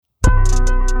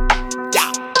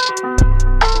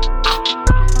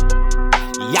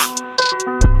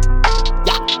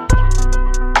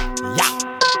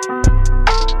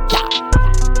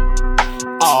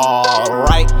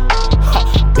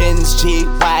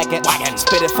wagon.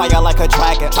 Spit it fire like a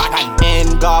dragon.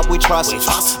 In God we trust.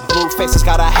 Blue faces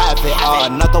gotta have it.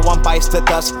 Another one bites the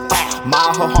dust.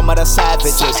 My home of the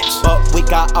savages. But we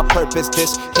got a purpose.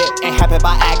 This hit ain't happen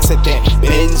by accident.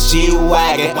 Benz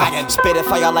G-Wagon. Spit it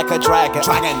fire like a dragon.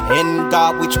 In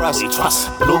God we trust.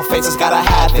 Blue faces gotta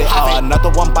have it. Another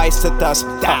one bites the dust.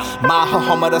 My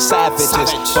home of the savages.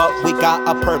 But we got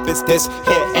a purpose. This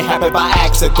hit ain't happen by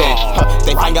accident.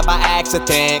 They find it by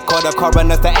accident. Call the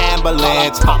coroner, the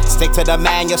ambulance. Stick to the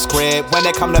manuscript. When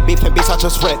it come to beef, can be such a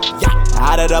script.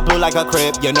 Out of the blue like a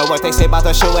crib. You know what they say about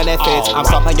the shoe and it fits. I'm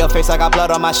stomping your face, I got blood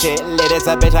on my shit. Lit as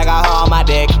a bitch, I got her on my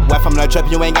dick. Went from the drip,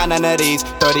 you ain't got none of these.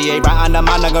 38 right under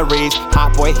my nuggeries.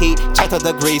 Hot boy heat, check the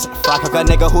degrees. Frock like a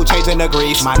nigga who changing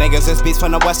degrees. My niggas is beats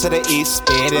from the west to the east.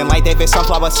 Spitting like David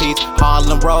sunflower seeds.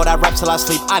 Harlem Road, I rap till I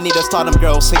sleep. I need to start them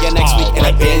girls. See you next week in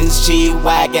a Benz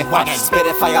G-Wagon. Spit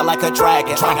it fire like a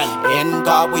dragon. In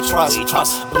God we trust.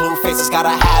 Blue faces gotta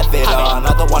have it.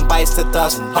 Another one bites the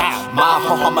dust. My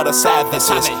home of the savages.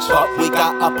 But we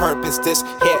got a purpose. This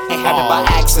hit ain't happen by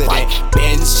accident.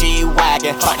 Benz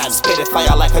G-Wagon. Spit it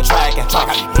fire like a dragon.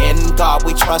 In God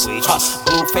we trust.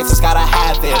 Blue faces gotta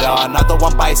have it. Another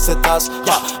one bites the dust.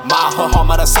 My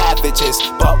home of the savages.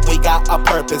 But we got a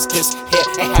purpose. This hit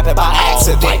ain't happen by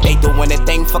accident. They doing a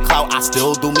thing for clout. I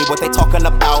still do me what they talking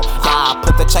about. I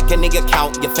put the check in the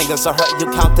account. Your fingers are hurt,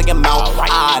 you count the amount.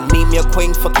 I need me a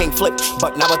queen for King Flip.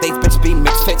 But nowadays bitch be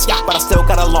misfits. But I still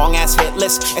got a long ass hit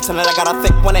list. Internet I got a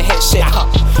thick when it hit shit.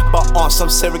 But on some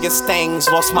serious things.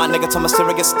 Lost my nigga to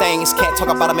mysterious things. Can't talk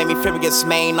about it, made me furious,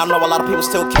 man. I know a lot of people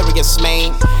still curious,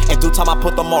 man. In due time I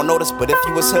put them on notice. But if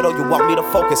you was here though, you want me to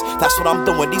focus. That's what I'm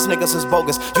doing, these niggas is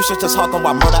bogus. You should just hug them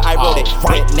while murder I wrote it.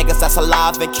 Right niggas that's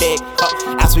alive and kick.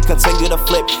 As we continue to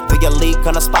flip, the elite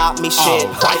gonna spot me shit.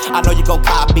 I know you gon'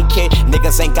 copy, kid.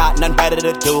 Niggas ain't got nothing better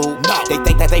to do. They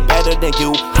think that they better than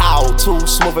you. How? Too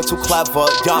smooth and too clever.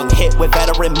 Young hit with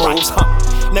veteran moves.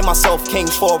 Name myself king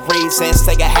for a reason.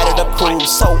 Stay ahead of the crew.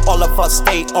 So all of us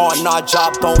stay on our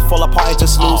job. Don't fall apart and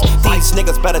just lose. These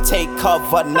niggas better take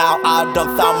cover now. I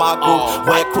done found my groove.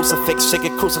 Wear a crucifix, shit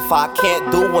get crucified.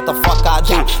 Can't do what the fuck I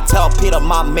do. Tell Peter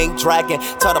my mink dragon.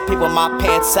 Tell the people my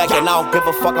pants sagging. I don't give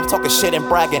a fuck, I'm talking shit and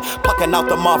bragging. Plucking out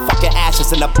the motherfucking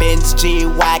ashes in the Benz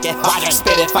G-Wagon.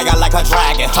 Spitting fire like a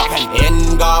dragon.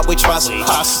 In God we trust.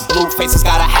 Blue faces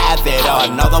gotta have it.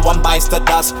 Another one bites the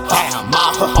dust.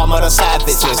 My home of the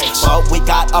savages. But we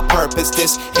got a purpose.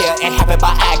 This here ain't happen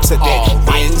by accident.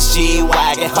 Benz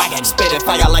G-Wagon. Spitting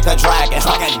fire like a dragon.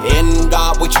 In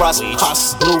God we trust.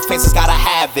 Blue faces gotta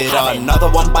have it. Another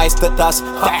one bites the dust.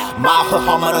 My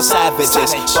home of the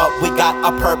savages. But we got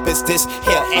a purpose. This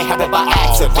here ain't happen by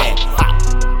accident.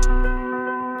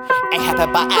 Ain't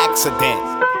happen by accident.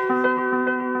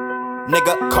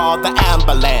 Nigga, call the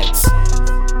ambulance.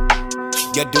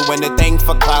 You're doing the thing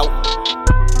for clout.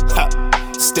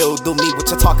 Still do me what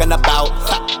you're talking about.